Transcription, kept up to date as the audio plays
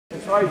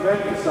try to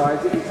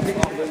emphasise it, it's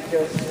literally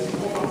just...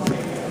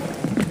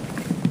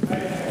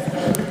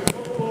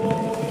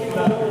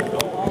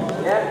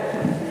 Yeah?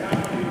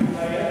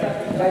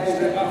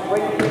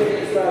 When you do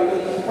it slowly,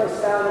 you press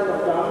down on the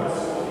thumbs,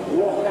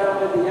 walk down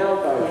with the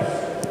elbows.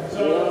 So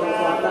the arms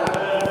like that.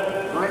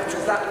 Right?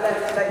 Because that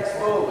left leg's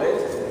forward,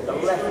 the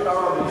left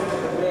arm is to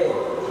the rear.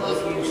 If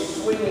you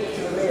swing it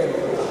to the rear,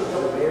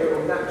 it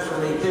will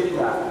naturally do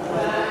that.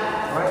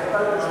 Right?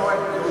 Don't try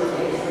to do it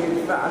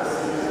really fast,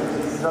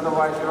 because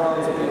otherwise your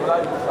arms will be all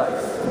over the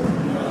place.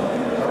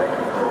 Right?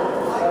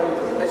 So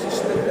as you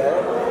stood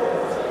there,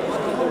 just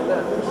keep doing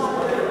that.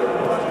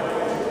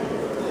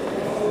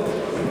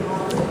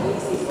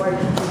 Easy way to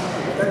do it.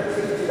 Don't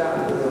teach you that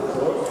with your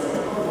thoughts.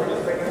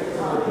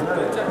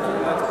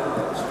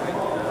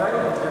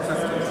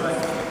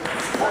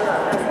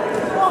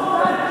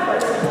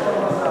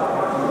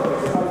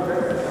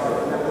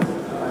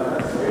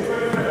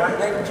 Right,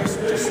 then just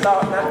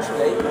start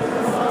naturally.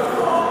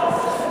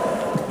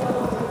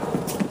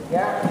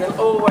 Yeah, you'll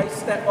always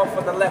step off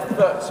on the left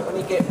foot, so when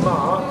you get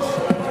march,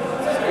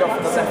 you're off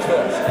on the left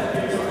foot.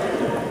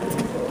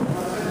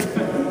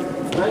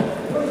 Right?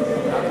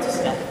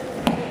 Yeah.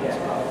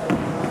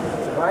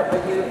 Right,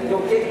 but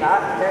you'll get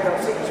that, then I'll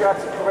teach you how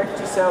to correct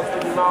yourself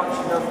when you're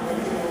marching on.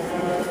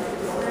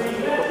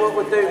 But what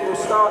we'll do, we'll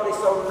start this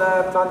on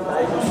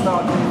Monday, we'll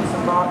start doing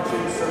some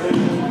marching,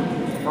 saluting.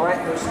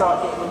 Alright, we'll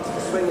start getting into the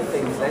swing of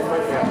things then,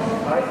 won't we?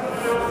 Right?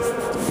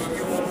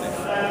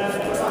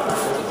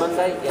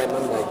 Monday? Yeah,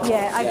 Monday.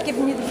 Yeah, I've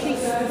given you the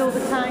sheets with all the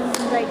times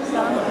and dates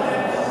on.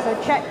 So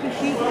check your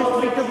sheet just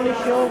to be doubly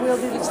sure. We'll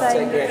do the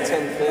same. Yeah,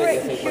 10:30.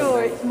 Pretty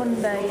sure Monday. It's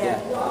Monday, yeah.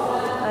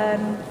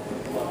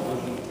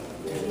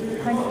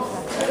 Thank you,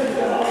 Steph.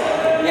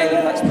 Yeah,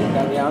 that's been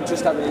done. Yeah, I'm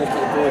just having a look at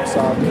the board so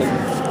I can...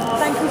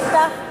 Thank you,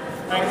 Steph.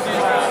 Thank you.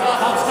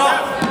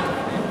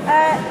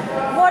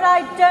 What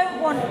I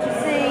don't want to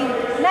see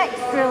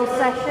next drill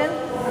session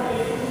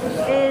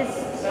is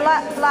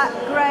black, black,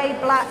 grey,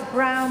 black,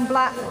 brown,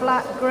 black,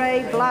 black,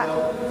 grey, black,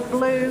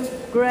 blue,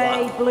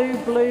 grey, blue,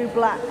 blue,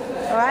 black.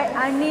 Alright?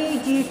 I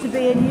need you to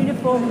be in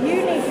uniform.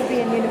 You need to be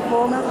in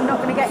uniform. I'm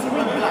not going to get you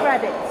weekly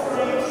credits.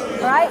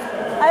 Alright?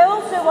 I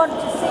also want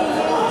to see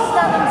you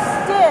standing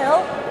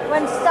still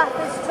when staff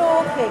is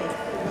talking.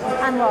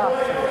 Anwar.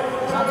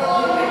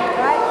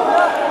 Right?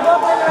 Not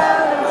wobbling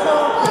around and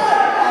talking.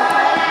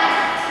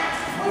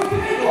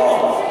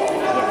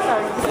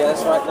 Yeah,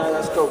 that's right, no,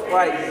 that's cool.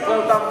 Great,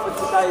 well done for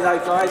today though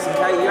guys,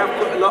 okay, you have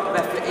put a lot of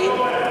effort in.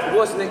 I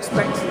wasn't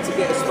expecting to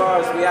get as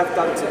far as we have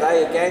done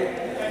today again,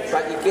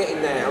 but you're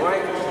getting there,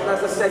 alright?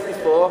 As I said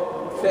before,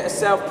 a bit of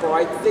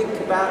self-pride,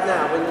 think about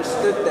now when you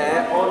stood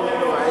there on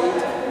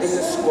parade in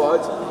the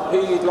squad,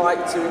 who you'd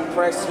like to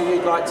impress, who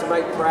you'd like to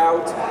make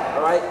proud,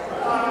 alright?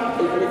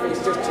 Even if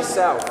it's just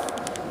yourself.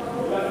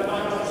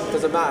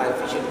 Doesn't matter,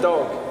 if it's your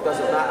dog,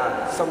 doesn't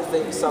matter,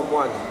 something,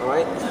 someone,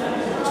 alright?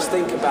 Just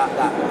think about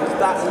that, because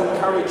that'll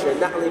encourage you and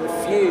that'll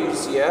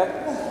infuse you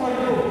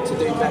to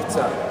do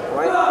better,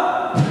 right?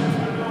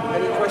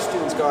 Any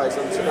questions guys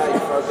on today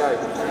before I go?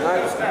 No?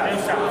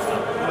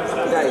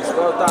 Days,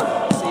 well done,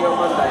 see you on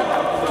Monday.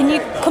 Can you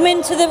come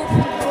into the...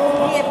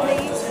 Here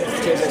please.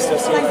 Cheers,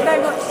 Esther. Thank you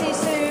very much, see you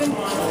soon.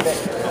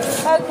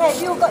 Okay,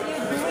 have you all got your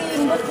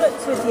green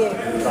booklets with you?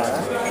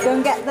 Go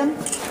and get them,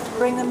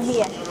 bring them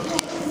here.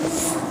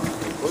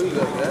 What have you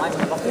got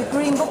there? Your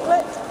green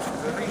booklet?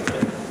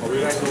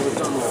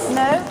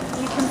 No,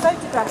 you can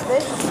photograph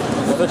this.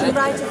 You can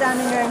write it down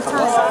in your own time.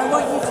 But I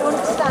want you to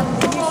understand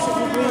the use of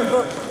your green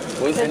book.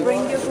 So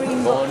bring your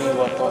green book.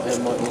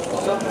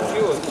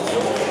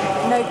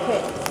 No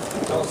kit.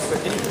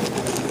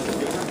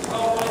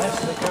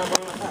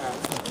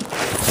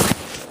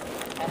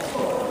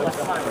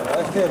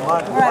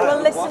 Alright,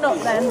 well listen up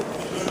then.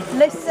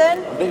 Listen.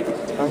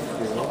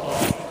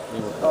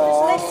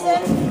 Just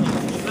listen.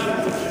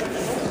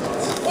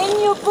 In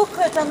your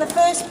booklet on the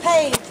first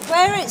page,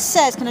 where it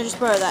says, can I just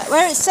borrow that?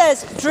 Where it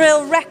says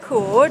drill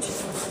record,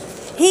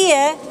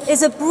 here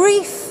is a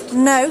brief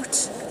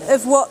note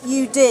of what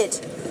you did.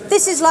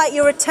 This is like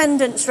your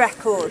attendance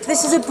record.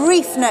 This is a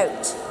brief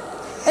note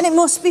and it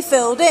must be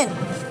filled in.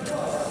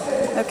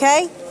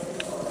 Okay?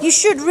 You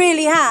should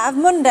really have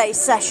Monday's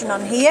session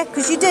on here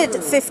because you did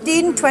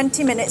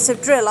 15-20 minutes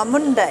of drill on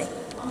Monday.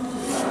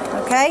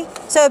 Okay?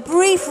 So a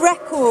brief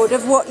record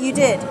of what you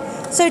did.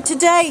 So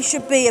today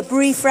should be a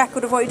brief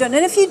record of what you've done.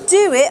 And if you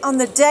do it on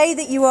the day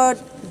that you are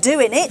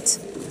doing it,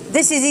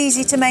 this is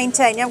easy to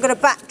maintain. You haven't got to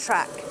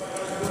backtrack.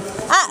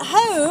 At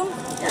home,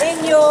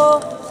 in your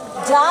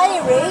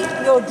diary,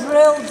 your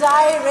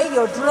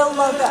drill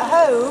log at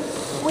home,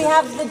 we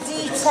have the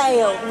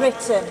detail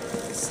written.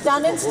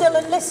 Standing still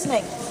and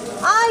listening.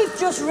 I've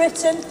just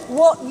written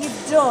what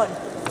you've done.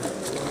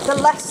 The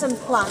lesson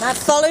plan. I've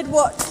followed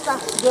what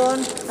staff's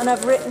done and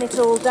I've written it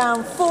all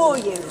down for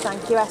you.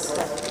 Thank you,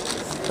 Esther.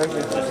 Thank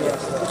you.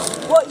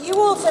 What you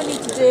also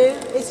need to do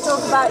is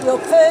talk about your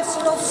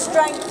personal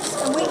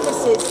strengths and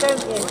weaknesses,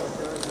 don't you?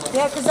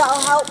 Yeah, because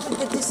that'll help with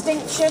the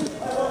distinction.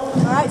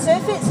 Alright, so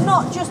if it's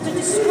not just a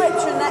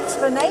description and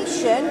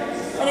explanation,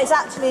 and it's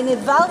actually an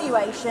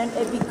evaluation,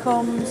 it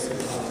becomes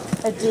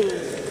a D.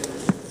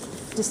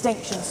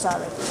 Distinction,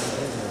 sorry.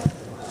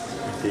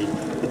 D.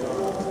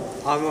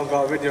 I've not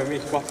got a video of me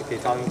squatting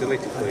it, I'll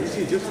delete it please.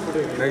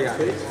 No, yeah.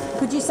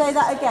 Could you say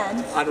that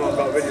again? I've not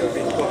got a video of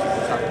me squatting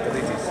it, I'll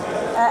delete it.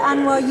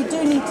 Anwar, you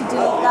do need to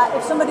delete that.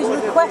 If somebody's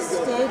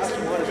requested,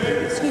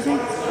 excuse me,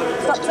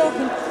 stop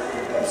talking.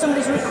 If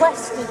somebody's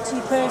requested to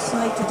you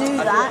personally to do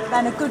that,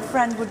 then a good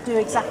friend would do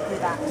exactly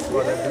that.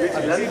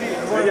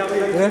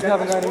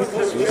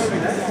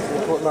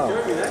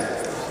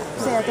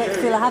 See, I don't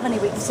feel I have any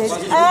weaknesses.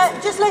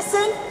 Just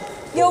listen.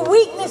 Your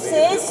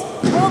weaknesses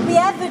will be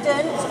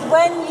evident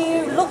when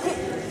you look at...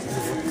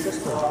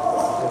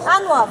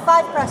 Anwar,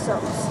 5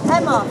 press-ups.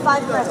 Emma,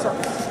 5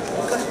 press-ups.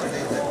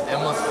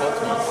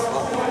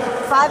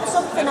 5 or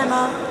something,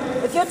 Emma.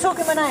 If you're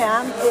talking when I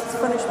am, it's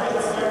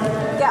punishments.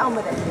 Get on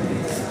with it.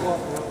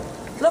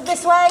 Look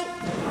this way.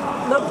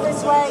 Look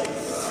this way.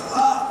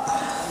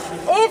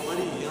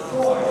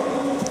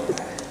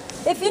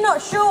 If you're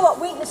not sure what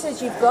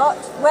weaknesses you've got,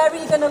 where are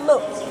you going to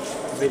look?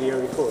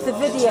 Video record. The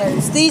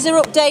videos. These are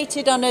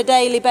updated on a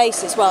daily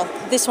basis. Well,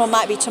 this one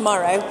might be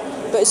tomorrow.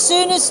 But as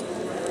soon as...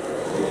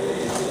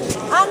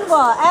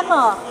 Anwar,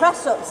 Emma,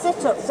 press-ups,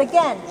 sit-ups,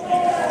 again.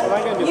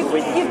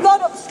 You've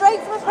gone up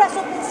straight from a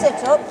press-up and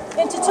sit-up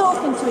into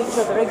talking to each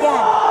other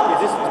again.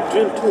 Is this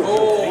drill 2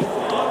 or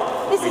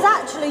 3? This is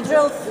actually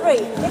drill 3.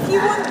 If you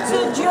want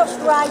to just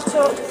write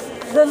up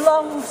the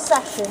long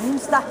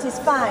sessions, that is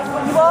fine.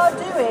 But you are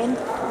doing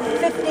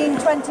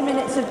 15-20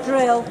 minutes of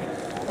drill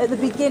at the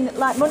beginning.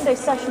 Like Monday's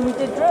session, we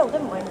did drill,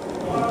 didn't we?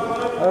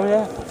 Oh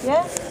yeah.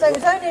 Yeah? So it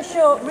was only a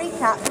short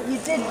recap, but you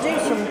did do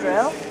some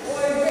drill.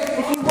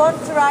 If you want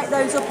to write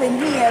those up in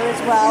here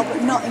as well,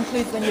 but not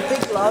include them in your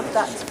big log,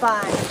 that's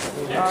fine.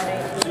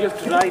 Right. So you have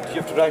to write,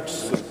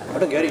 I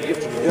don't get it, you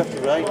have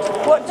to write.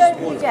 What don't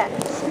you get?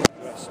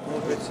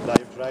 Small bits, like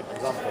you have to write, for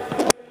example,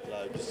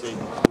 like just say,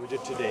 we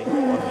did today,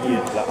 on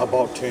here, like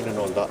about turn and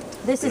all that.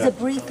 This is a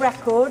brief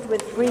record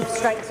with brief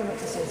strengths and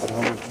weaknesses. At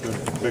home, do a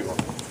big one.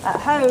 At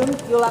home,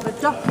 you'll have a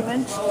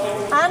document.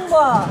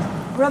 Anwar,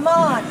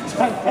 Rahman,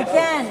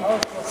 again.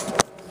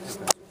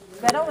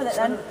 Get on with it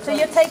then. So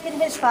you're taking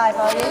his 5,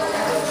 are you?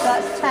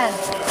 That's 10.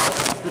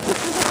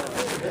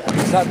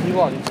 Is that the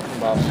one?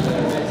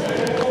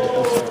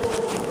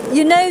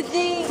 You know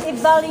the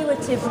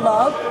evaluative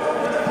log?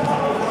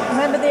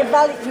 Remember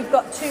we've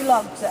got 2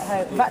 logs at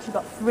home. We've actually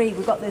got 3.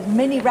 We've got the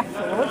mini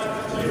record.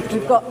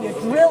 We've got your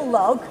drill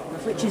log,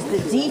 which is the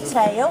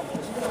detail.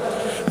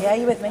 Yeah,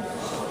 you with me?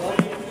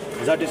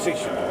 Is that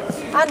distinction?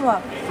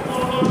 Anwar.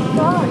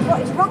 God,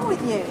 what is wrong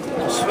with you?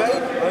 Well,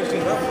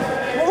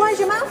 why is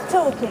your mouth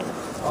talking?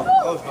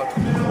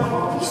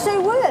 You so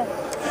were.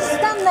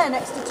 Stand there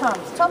next to Tom.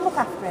 Tom, look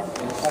after him.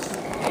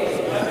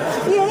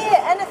 If you hear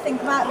anything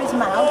come out of his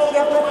mouth, you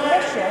have the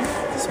permission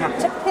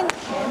to pinch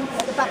him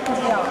at the back of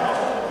the arm.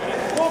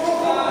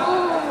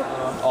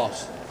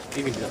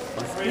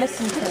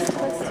 Listen to him.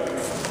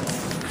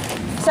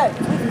 So,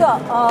 we've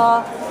got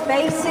our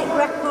basic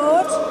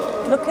record.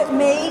 Look at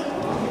me.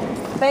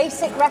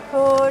 Basic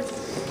record.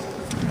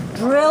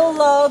 Drill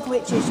log,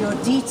 which is your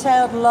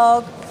detailed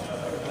log.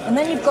 And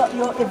then you've got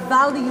your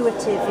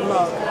evaluative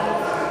log,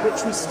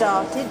 which we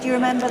started. Do you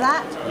remember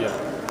that? Yeah.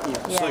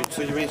 Yeah.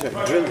 So you mean that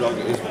drill log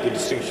is the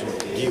distinction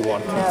D1?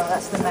 No,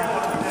 that's the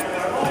method.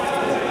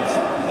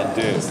 And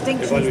the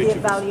Distinction is the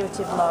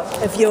evaluative log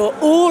of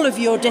all of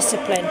your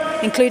discipline,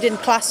 including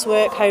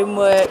classwork,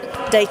 homework,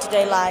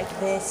 day-to-day life,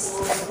 this.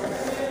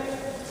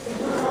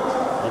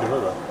 How do you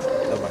know that?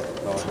 Never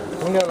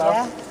mind. No.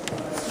 Yeah?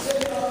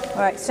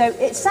 Right, so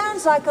it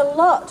sounds like a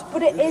lot,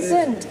 but it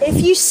isn't.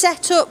 If you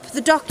set up the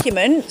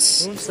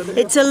documents,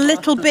 it's a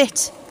little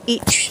bit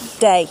each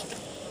day.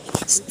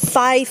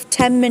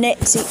 5-10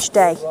 minutes each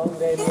day.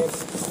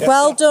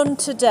 Well done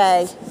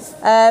today.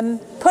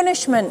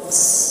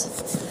 Punishments.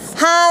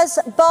 Has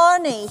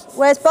Barney,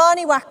 where's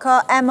Barney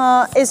Wacker,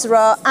 Emma,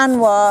 Isra,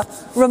 Anwar,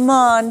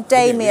 Rahman,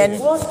 Damien,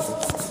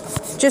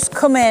 just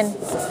come in.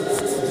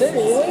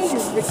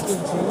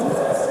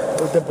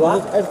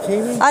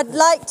 I'd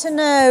like to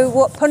know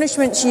what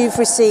punishments you've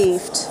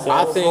received.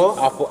 I think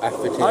I put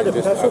effort in,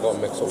 just I got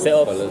mixed up with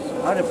colours.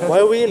 Why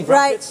are we in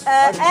Right,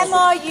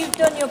 Emma, you've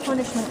done your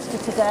punishments for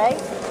today.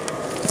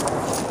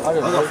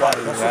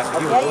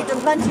 Yeah, you've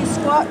done plenty of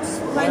squats,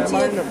 plenty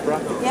of...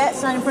 Yeah,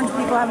 standing in front of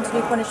people having to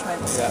do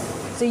punishments. Yeah.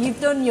 So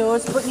you've done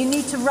yours, but you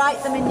need to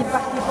write them in your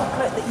back of your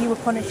booklet that you were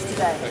punished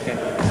today. Okay.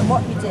 And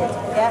what you did,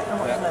 yeah, and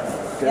what you learned.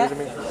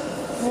 Yeah?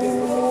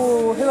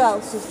 Ooh, who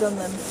else has done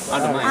them?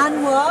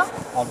 Anwar.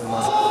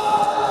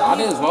 I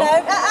did as well.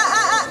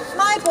 No,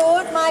 my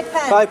board, my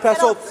pen. 5 Get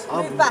press-ups. up.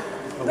 Move back.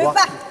 Move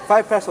back.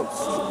 5 press-ups.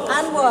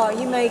 Anwar,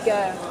 you may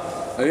go.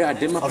 Oh yeah, I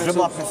did my I've done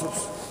my press-ups.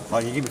 press-ups. Oh,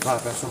 you give me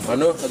 5 press-ups. I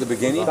know, at the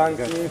beginning. Thank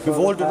you. We've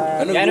all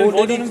done I know, we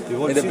all did it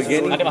in the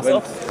beginning. I did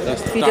myself.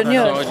 Have you done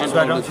yours?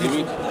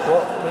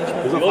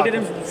 We all did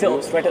them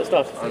sit-ups right at the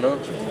start. I know.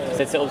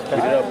 Said sit-ups,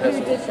 press it up. Who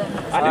did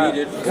them? I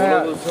did.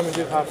 Can we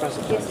do 5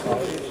 press-ups?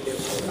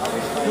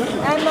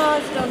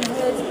 Emma's done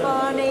hers,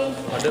 Barney.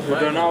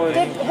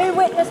 Who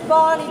witnessed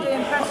Barney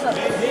doing press-ups?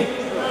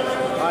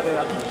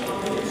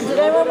 Did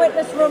anyone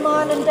witness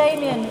Roman and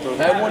Damien?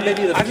 Everyone did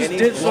it. I just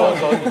did so.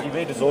 He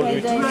made his own Okay,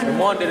 routine. Damien.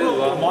 One did it as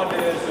well.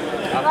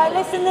 Right,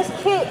 listen, this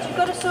kit, you've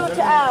got to sort it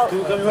out. Can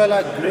we wear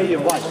like grey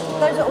and white?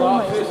 Those are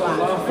almost black.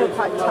 I feel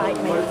quite tight,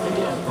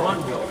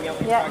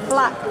 maybe. Yeah,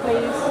 black,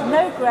 please.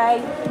 No grey,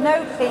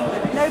 no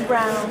pink, no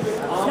brown,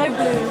 no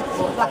blue,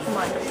 black and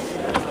white.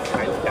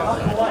 Well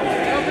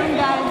done,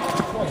 Dan.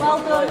 Well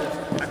done.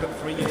 I got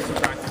 3 years of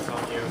practice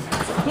on you.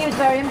 He was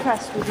very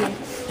impressed with you.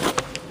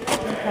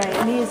 Okay,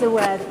 and he is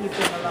aware that you've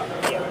done a lot.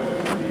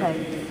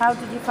 Okay, how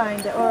did you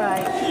find it? All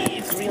right.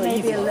 It's really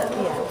Maybe easy. a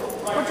little, yeah.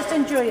 Well, just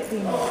enjoy it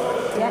being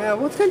yeah. Yeah,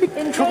 well, it's going to be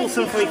Enjoy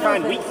troublesome if we teaching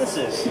find others.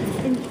 weaknesses.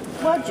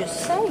 Well,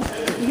 just say.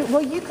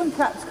 You can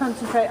perhaps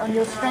concentrate on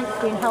your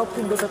strength in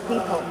helping other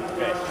people.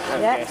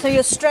 Yeah. So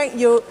your strength,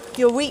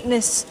 your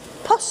weakness,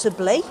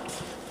 possibly.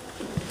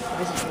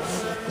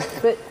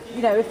 But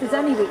you know, if there's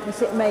any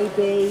weakness, it may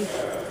be.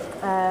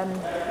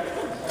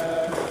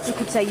 You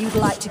could say you'd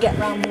like to get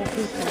around more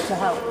people to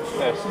help, or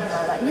something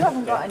like that. You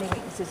haven't got any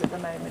weaknesses at the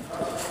moment.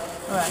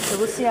 All right. So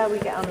we'll see how we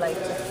get on later.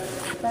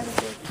 Very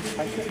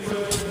good.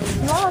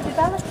 You are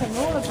developing,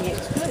 all of you.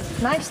 It's good.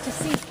 Nice to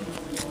see.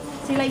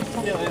 See you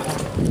later.